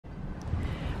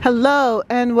Hello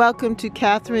and welcome to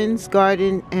Catherine's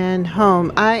Garden and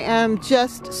Home. I am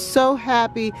just so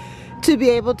happy to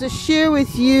be able to share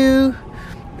with you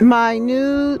my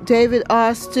new David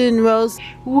Austin rose.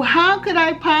 How could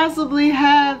I possibly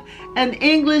have an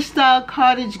English style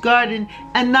cottage garden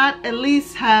and not at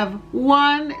least have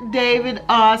one David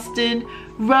Austin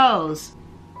rose?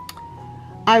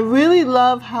 I really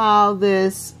love how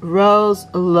this rose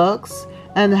looks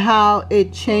and how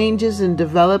it changes and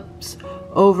develops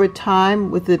over time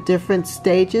with the different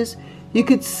stages. You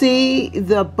could see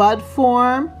the bud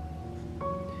form,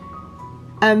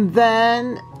 and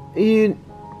then you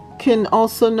can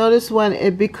also notice when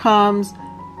it becomes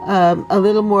a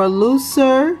little more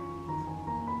looser.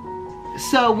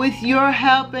 So with your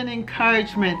help and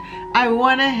encouragement, I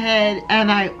went ahead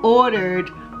and I ordered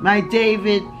my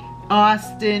David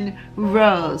Austin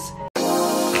rose.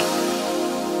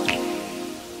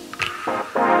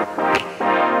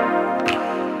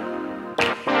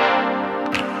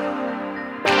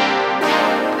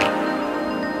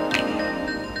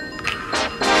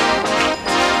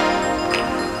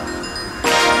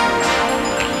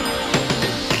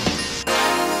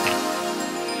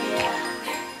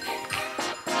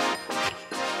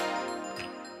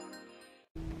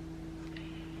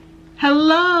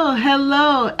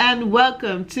 Hello, and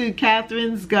welcome to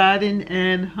Catherine's Garden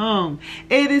and Home.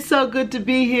 It is so good to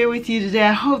be here with you today.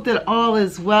 I hope that all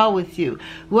is well with you.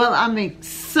 Well, I'm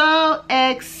so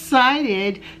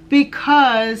excited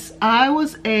because I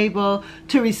was able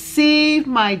to receive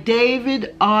my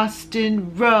David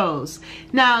Austin rose.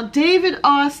 Now, David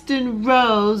Austin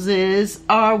roses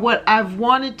are what I've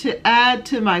wanted to add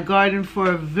to my garden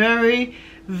for a very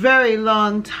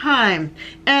long time,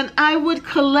 and I would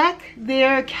collect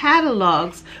their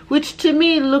catalogs, which to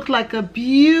me looked like a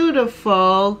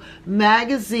beautiful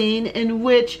magazine in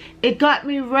which it got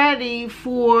me ready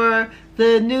for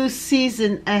the new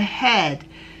season ahead.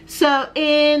 So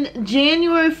in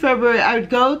January, February, I would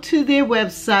go to their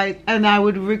website and I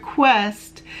would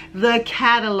request the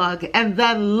catalog and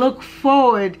then look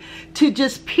forward to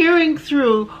just peering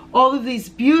through all of these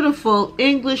beautiful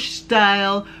English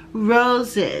style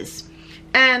roses.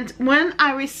 And when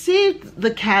I received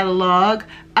the catalog,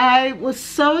 I was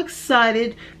so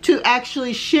excited to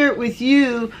actually share it with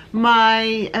you,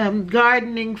 my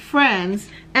gardening friends,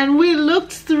 and we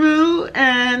looked through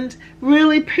and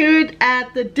really peered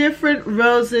at the different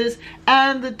roses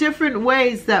and the different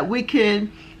ways that we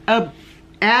can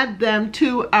add them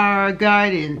to our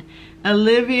garden.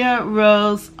 Olivia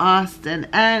Rose Austin,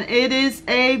 and it is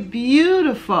a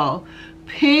beautiful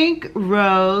pink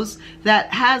rose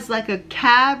that has like a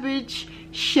cabbage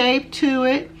shape to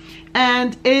it,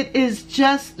 and it is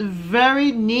just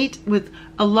very neat with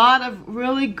a lot of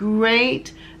really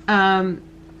great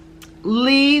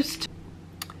leaves.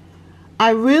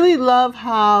 I really love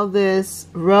how this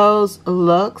rose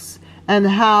looks and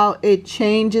how it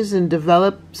changes and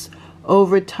develops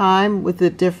over time with the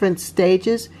different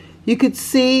stages. You could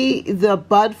see the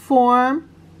bud form,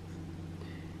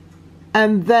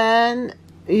 and then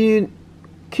you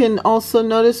can also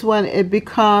notice when it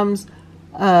becomes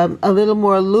a little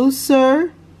more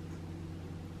looser,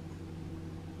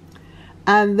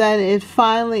 and then it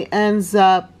finally ends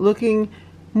up looking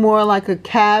more like a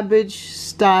cabbage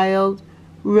styled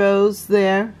rose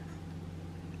there.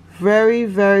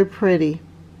 Very pretty.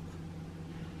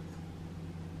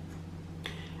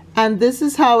 And this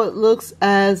is how it looks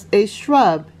as a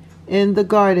shrub in the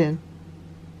garden.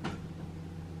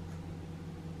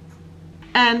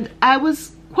 And I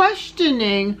was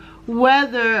questioning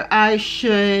whether I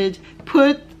should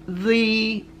put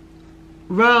the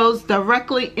rose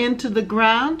directly into the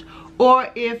ground or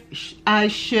if I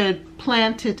should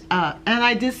plant it up. And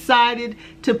I decided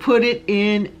to put it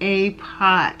in a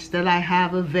pot that I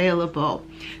have available.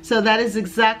 So that is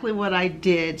exactly what I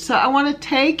did. So I want to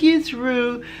take you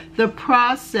through the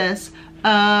process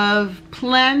of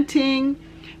planting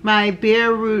my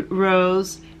bare root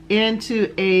rose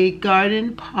into a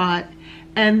garden pot,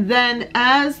 and then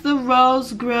as the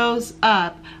rose grows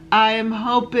up, I am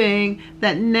hoping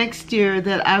that next year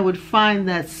that I would find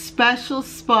that special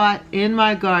spot in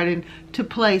my garden to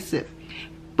place it.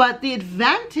 But the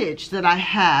advantage that I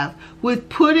have with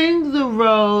putting the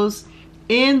rose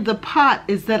in the pot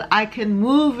is that I can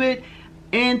move it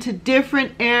into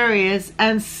different areas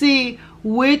and see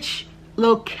which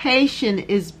location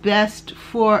is best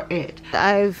for it.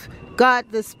 I've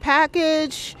got this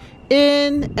package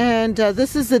in, and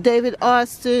this is the David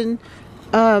Austin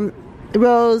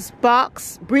rose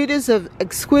box, Breeders of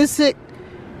Exquisite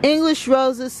English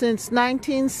Roses since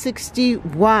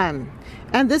 1961.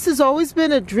 And this has always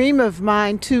been a dream of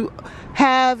mine, to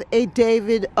have a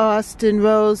David Austin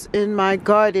rose in my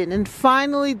garden. And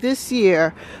finally this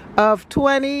year of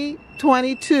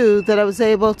 2022 that I was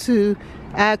able to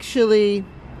actually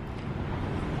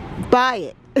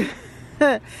buy it.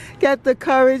 Get the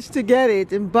courage to get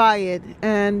it and buy it,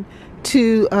 and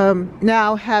to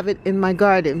now have it in my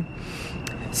garden.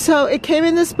 So it came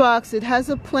in this box. It has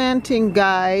a planting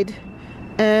guide,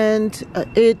 and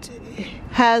it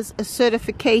has a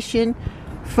certification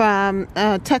from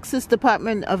Texas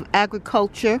Department of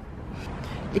Agriculture.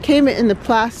 It came in the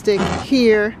plastic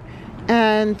here,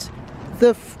 and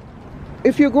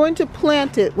if you're going to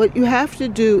plant it, what you have to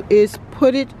do is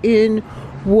put it in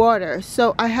water.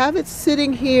 So I have it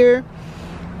sitting here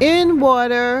in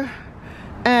water,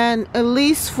 and at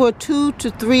least for 2 to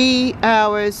 3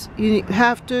 hours you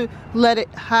have to let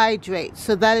it hydrate.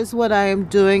 So that is what I am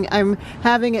doing. I'm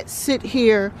having it sit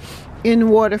here in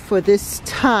water for this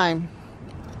time.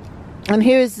 And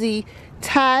here's the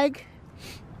tag.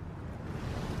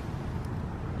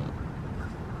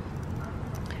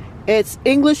 It's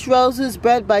English Roses,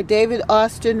 bred by David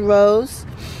Austin Rose,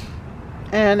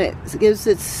 and it gives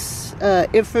its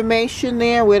information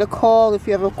there, where to call if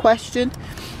you have a question.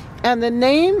 And the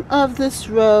name of this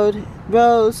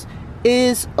rose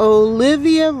is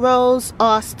Olivia Rose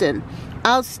Austin.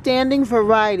 Outstanding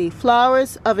variety.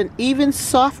 Flowers of an even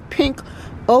soft pink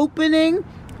opening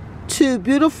to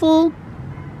beautiful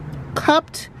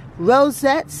cupped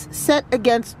rosettes set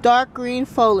against dark green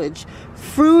foliage.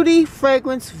 Fruity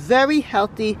fragrance, very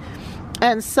healthy,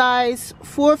 and size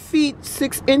 4 feet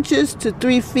 6 inches to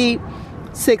 3 feet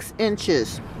 6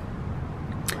 inches.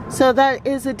 So that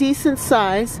is a decent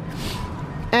size,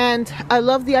 and I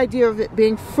love the idea of it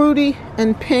being fruity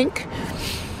and pink.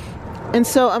 And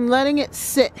so I'm letting it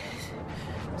sit.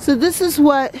 So this is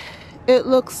what it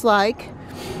looks like.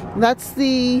 That's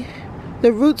the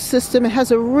root system. It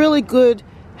has a really good,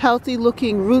 healthy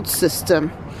looking root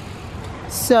system.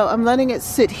 So I'm letting it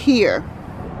sit here.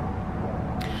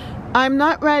 I'm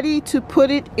not ready to put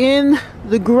it in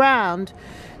the ground,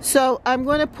 so I'm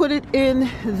going to put it in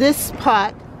this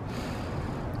pot.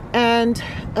 And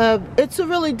it's a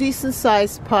really decent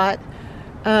sized pot.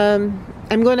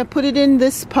 I'm going to put it in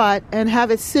this pot and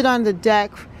have it sit on the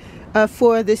deck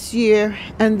for this year,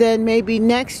 and then maybe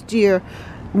next year,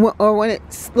 or when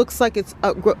it looks like it's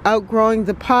outgrowing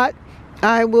the pot,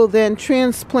 I will then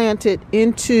transplant it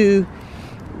into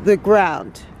the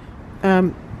ground.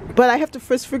 But I have to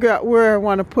first figure out where I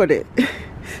want to put it.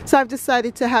 So I've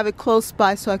decided to have it close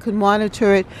by so I can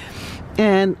monitor it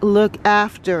and look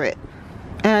after it.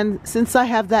 And since I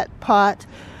have that pot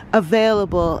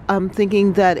available, I'm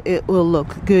thinking that it will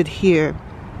look good here.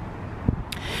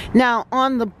 Now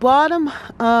on the bottom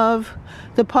of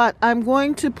the pot, I'm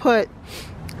going to put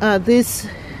this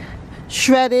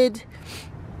shredded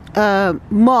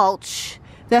mulch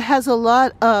that has a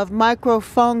lot of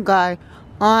microfungi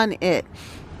on it,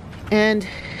 and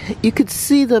you could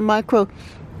see the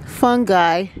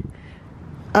microfungi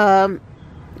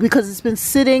because it's been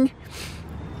sitting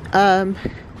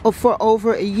for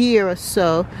over a year or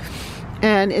so,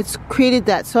 and it's created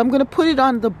that. So I'm going to put it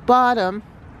on the bottom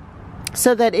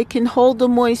so that it can hold the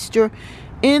moisture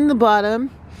in the bottom.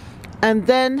 And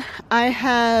then I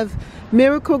have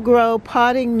Miracle-Gro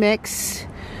potting mix,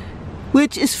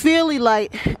 which is fairly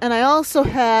light, and I also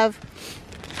have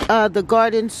the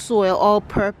garden soil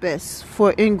all-purpose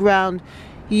for in-ground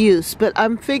use. But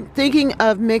I'm thinking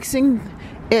of mixing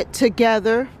it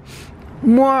together,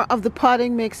 more of the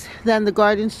potting mix than the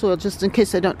garden soil, just in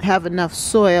case I don't have enough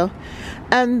soil.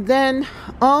 And then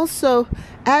also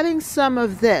adding some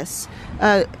of this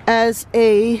as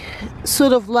a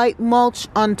sort of light mulch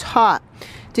on top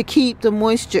to keep the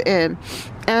moisture in.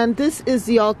 And this is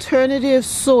the alternative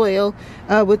soil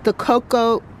with the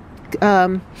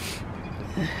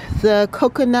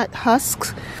coconut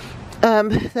husks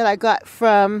that I got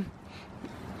from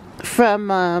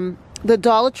the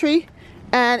Dollar Tree,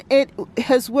 and it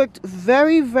has worked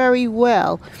very, very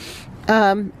well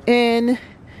in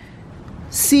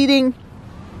seeding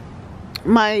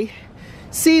my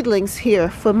seedlings here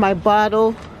for my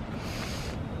bottle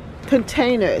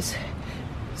containers.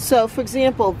 So for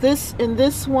example, in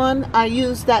this one I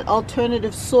used that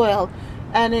alternative soil,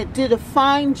 and it did a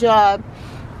fine job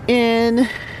in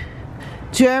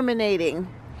germinating.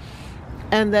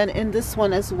 And then in this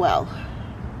one as well,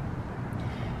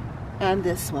 and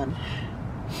this one.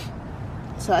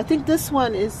 So I think this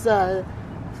one is the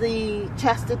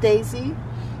Chasta Daisy,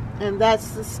 and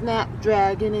that's the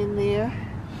Snapdragon in there,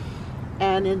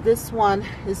 and in this one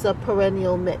is a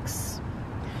perennial mix.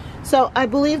 So I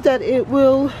believe that it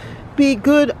will be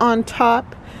good on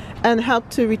top and help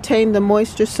to retain the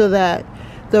moisture so that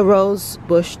the rose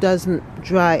bush doesn't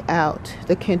dry out,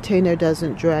 the container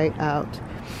doesn't dry out.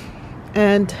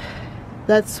 And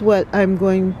that's what I'm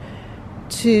going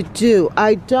to do.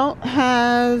 I don't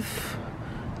have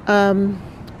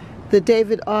the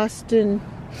David Austin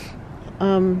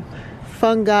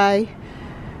fungi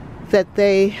that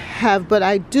they have, but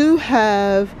I do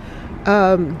have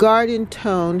Garden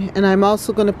Tone, and I'm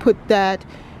also going to put that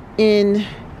in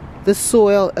the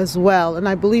soil as well. And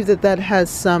I believe that that has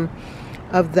some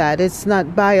of that. It's not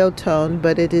Biotone,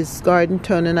 but it is Garden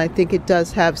Tone, and I think it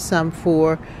does have some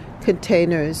for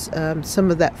containers,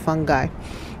 some of that fungi.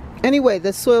 Anyway,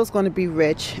 the soil is going to be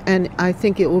rich, and I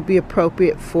think it will be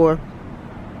appropriate for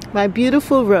my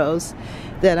beautiful rose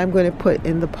that I'm going to put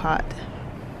in the pot.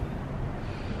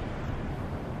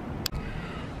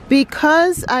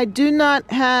 Because I do not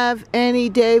have any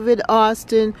David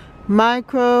Austin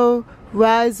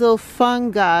mycorrhizal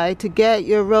fungi to get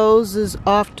your roses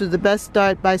off to the best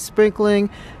start by sprinkling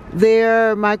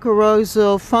their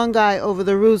mycorrhizal fungi over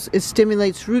the roots, it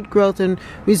stimulates root growth and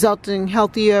resulting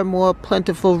healthier, more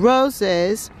plentiful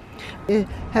roses. It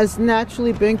has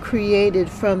naturally been created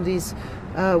from these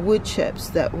wood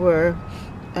chips that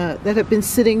have been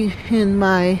sitting in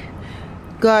my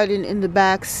garden in the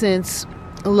back since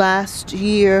last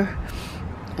year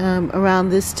around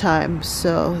this time.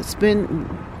 So it's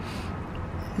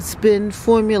been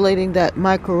formulating that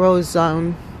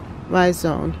mycorrhizome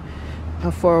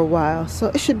for a while, so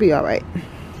it should be all right.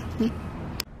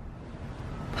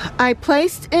 I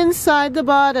placed inside the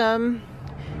bottom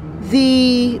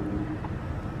the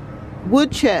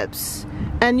wood chips,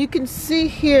 and you can see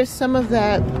here some of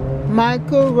that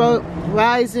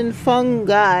mycorrhizal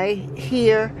fungi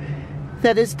here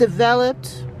that is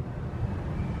developed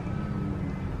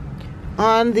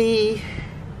on the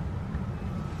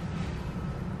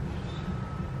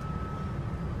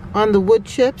wood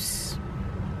chips.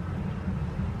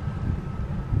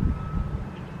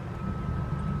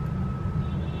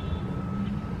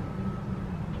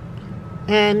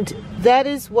 And that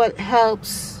is what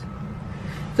helps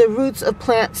the roots of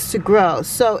plants to grow.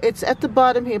 So it's at the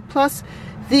bottom here, plus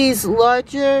these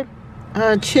larger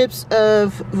chips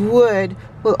of wood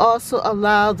will also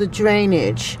allow the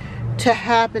drainage to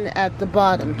happen at the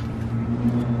bottom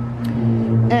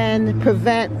and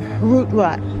prevent root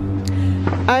rot.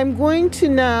 I'm going to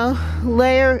now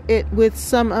layer it with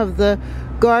some of the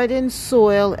garden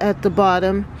soil at the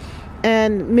bottom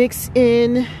and mix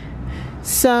in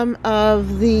some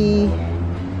of the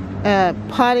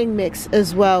potting mix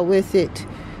as well with it,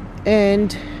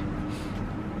 and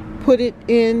put it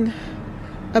in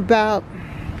about,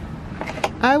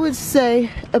 I would say,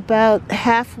 about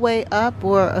halfway up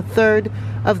or a third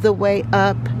of the way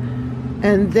up.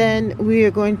 And then we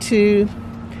are going to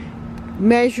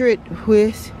measure it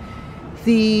with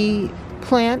the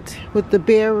plant, with the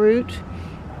bare root,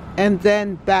 and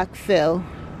then backfill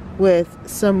with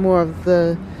some more of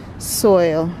the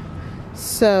soil.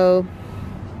 So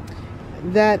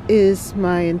that is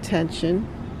my intention.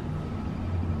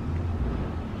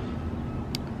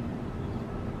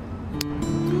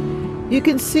 You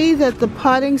can see that the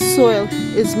potting soil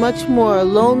is much more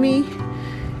loamy,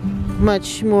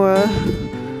 much more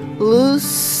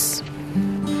loose,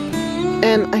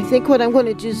 and I think what I'm going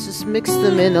to do is just mix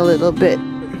them in a little bit,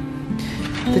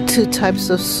 the two types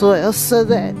of soil, so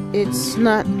that it's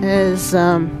not as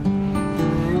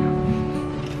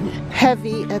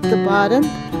heavy at the bottom.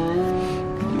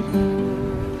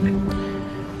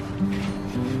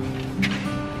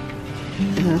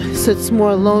 So it's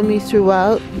more loamy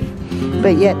throughout,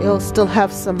 but yet it'll still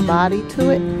have some body to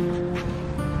it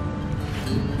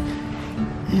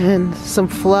and some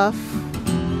fluff.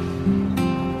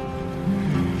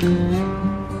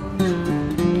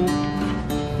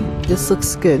 This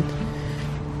looks good.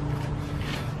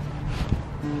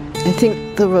 I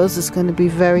think the rose is going to be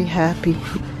very happy.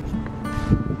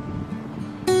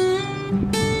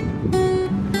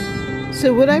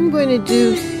 So what I'm going to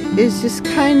do is just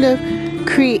kind of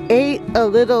create a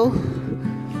little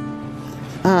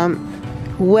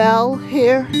well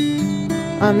here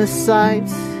on the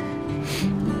sides.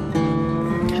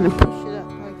 Kind of push it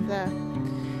up like that.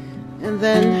 And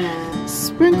then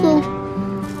sprinkle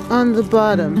on the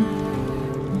bottom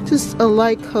just a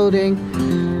light coating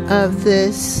of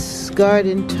this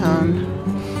Garden Tone.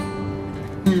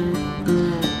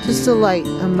 Just a light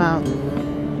amount.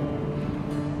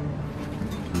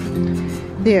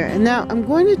 There, and now I'm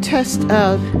going to test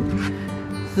out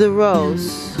the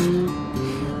rose.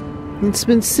 It's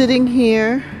been sitting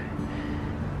here,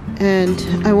 and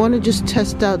I want to just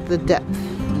test out the depth.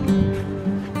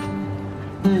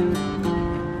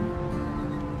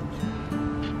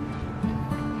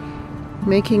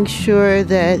 making sure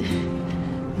that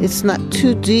it's not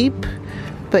too deep,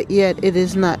 but yet it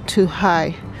is not too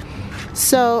high.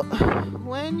 So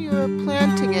when you're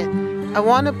planting it, I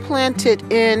want to plant it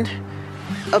in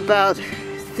about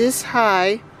this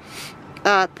high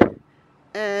up,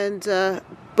 and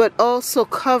but also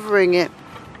covering it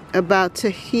about to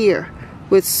here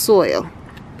with soil,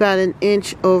 about an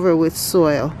inch over with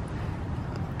soil,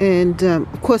 and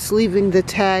of course leaving the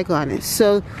tag on it.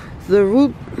 So the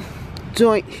root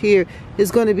joint here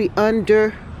is going to be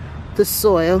under the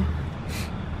soil,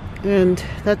 and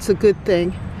that's a good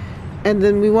thing. And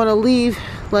then we want to leave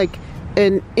like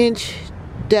an inch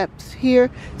depth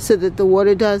here so that the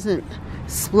water doesn't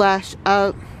splash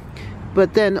out,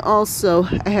 but then also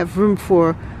I have room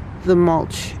for the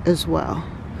mulch as well.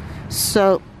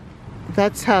 So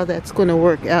that's how that's going to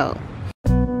work out.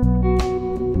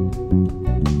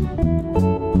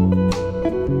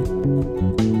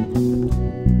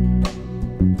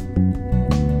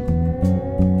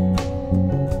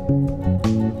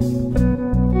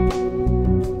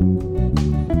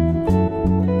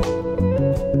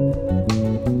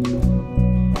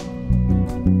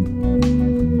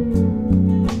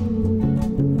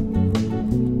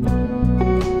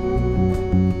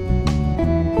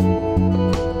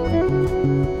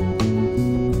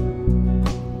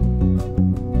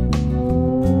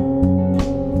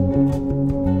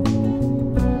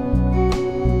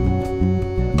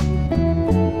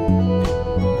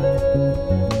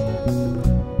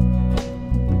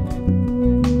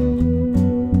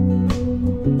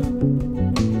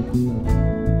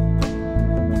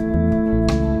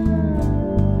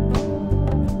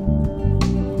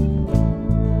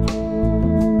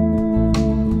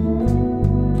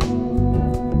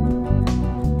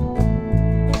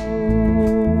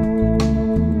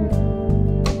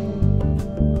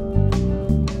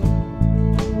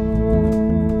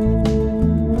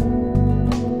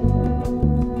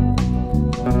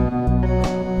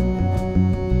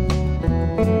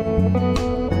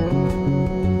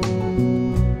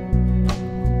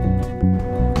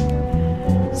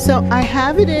 So I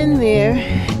have it in there,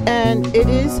 and it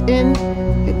is in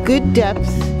a good depth,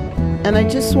 and I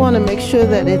just want to make sure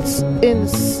that it's in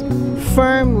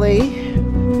firmly,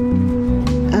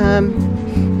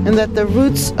 and that the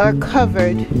roots are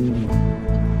covered.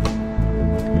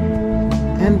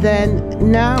 And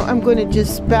then now I'm going to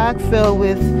just backfill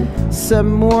with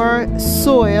some more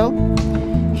soil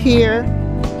here.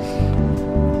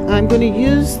 I'm going to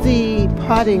use the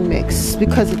potting mix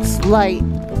because it's light.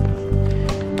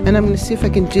 And I'm going to see if I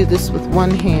can do this with one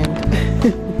hand.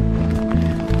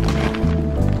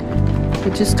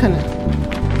 But just kind of...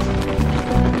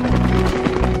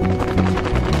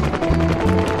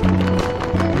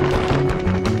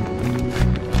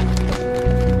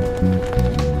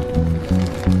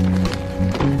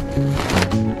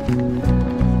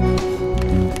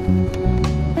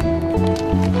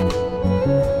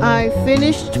 I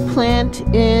finished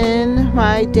planting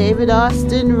my David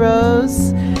Austin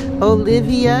rose,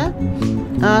 Olivia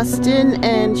Austin,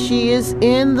 and she is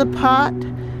in the pot.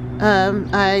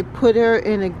 I put her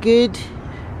in a good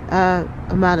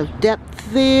amount of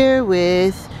depth there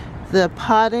with the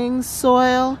potting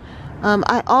soil.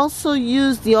 I also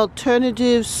used the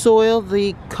alternative soil,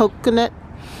 the coconut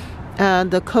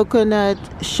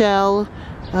shell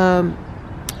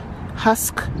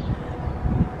husk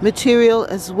material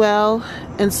as well,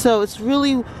 and so it's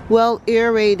really well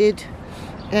aerated,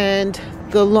 and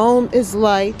the loam is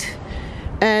light,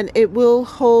 and it will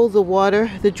hold the water.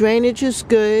 The drainage is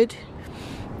good.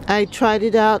 I tried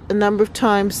it out a number of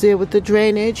times there with the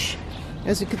drainage.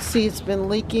 As you can see, it's been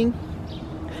leaking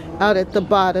out at the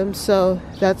bottom, so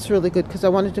that's really good because I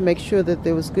wanted to make sure that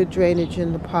there was good drainage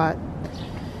in the pot.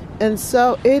 And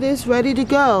so it is ready to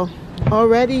go.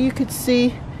 Already you could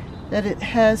see that it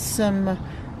has some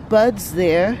buds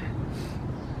there.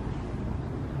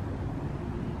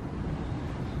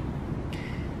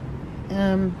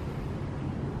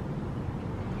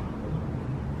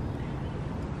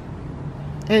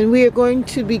 And we are going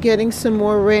to be getting some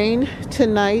more rain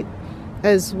tonight,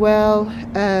 as well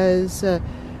as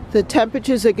the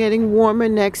temperatures are getting warmer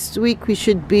next week. We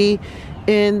should be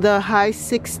in the high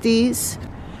 60s.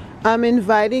 I'm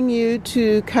inviting you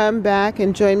to come back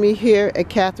and join me here at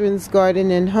Catherine's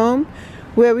Garden and Home,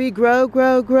 where we grow,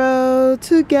 grow, grow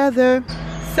together.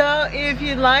 So if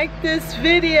you like this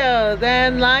video,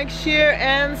 then like, share,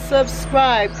 and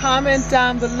subscribe. Comment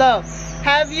down below.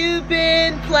 Have you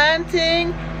been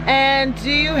planting, and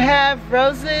do you have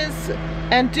roses?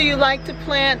 And do you like to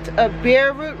plant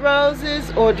bare root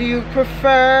roses, or do you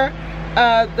prefer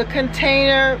the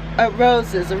container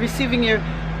roses, or receiving your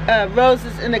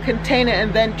roses in a container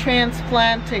and then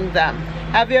transplanting them.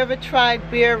 Have you ever tried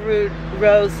bare root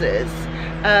roses?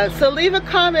 So leave a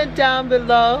comment down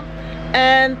below,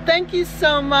 and thank you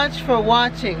so much for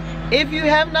watching. If you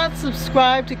have not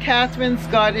subscribed to Catherine's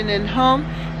Garden and Home,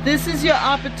 this is your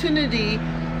opportunity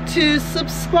to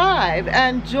subscribe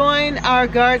and join our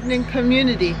gardening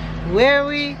community where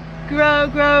we grow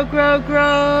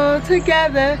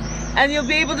together. And you'll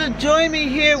be able to join me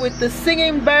here with the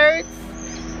singing birds.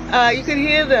 You can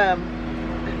hear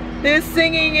them. They're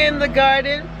singing in the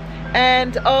garden.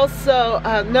 And also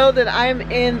know that I'm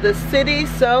in the city,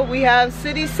 so we have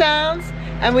city sounds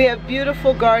and we have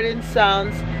beautiful garden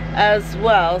sounds as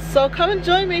well. So come and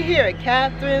join me here at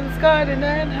Catherine's Garden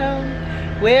and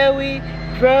Home, where we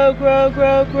grow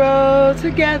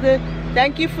together.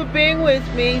 Thank you for being with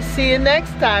me. See you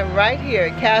next time right here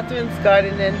at Catherine's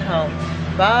Garden and Home.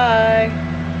 Bye.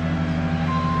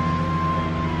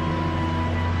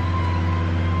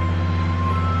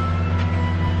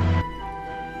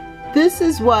 This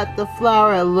is what the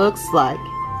flower looks like.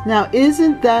 Now,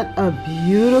 isn't that a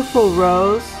beautiful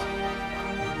rose?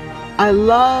 I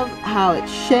love how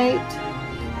it's shaped,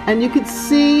 and you can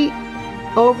see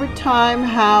over time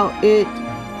how it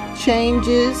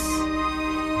changes.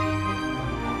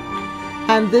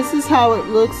 And this is how it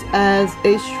looks as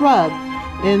a shrub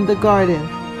in the garden.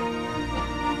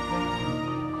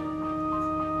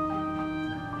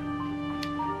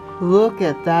 Look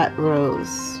at that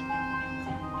rose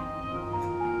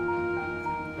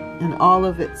and all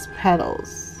of its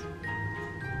petals.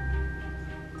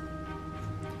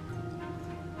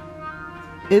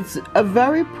 It's a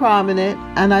very prominent,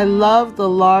 and I love the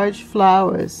large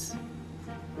flowers.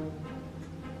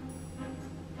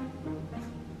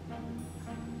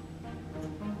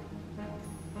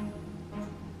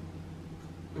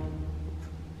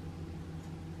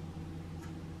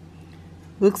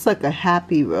 Looks like a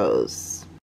happy rose.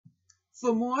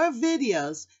 For more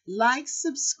videos, like,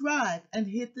 subscribe, and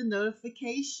hit the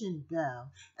notification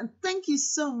bell. And thank you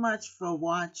so much for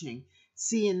watching.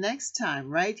 See you next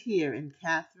time right here in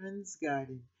Catherine's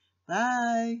Garden.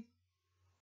 Bye.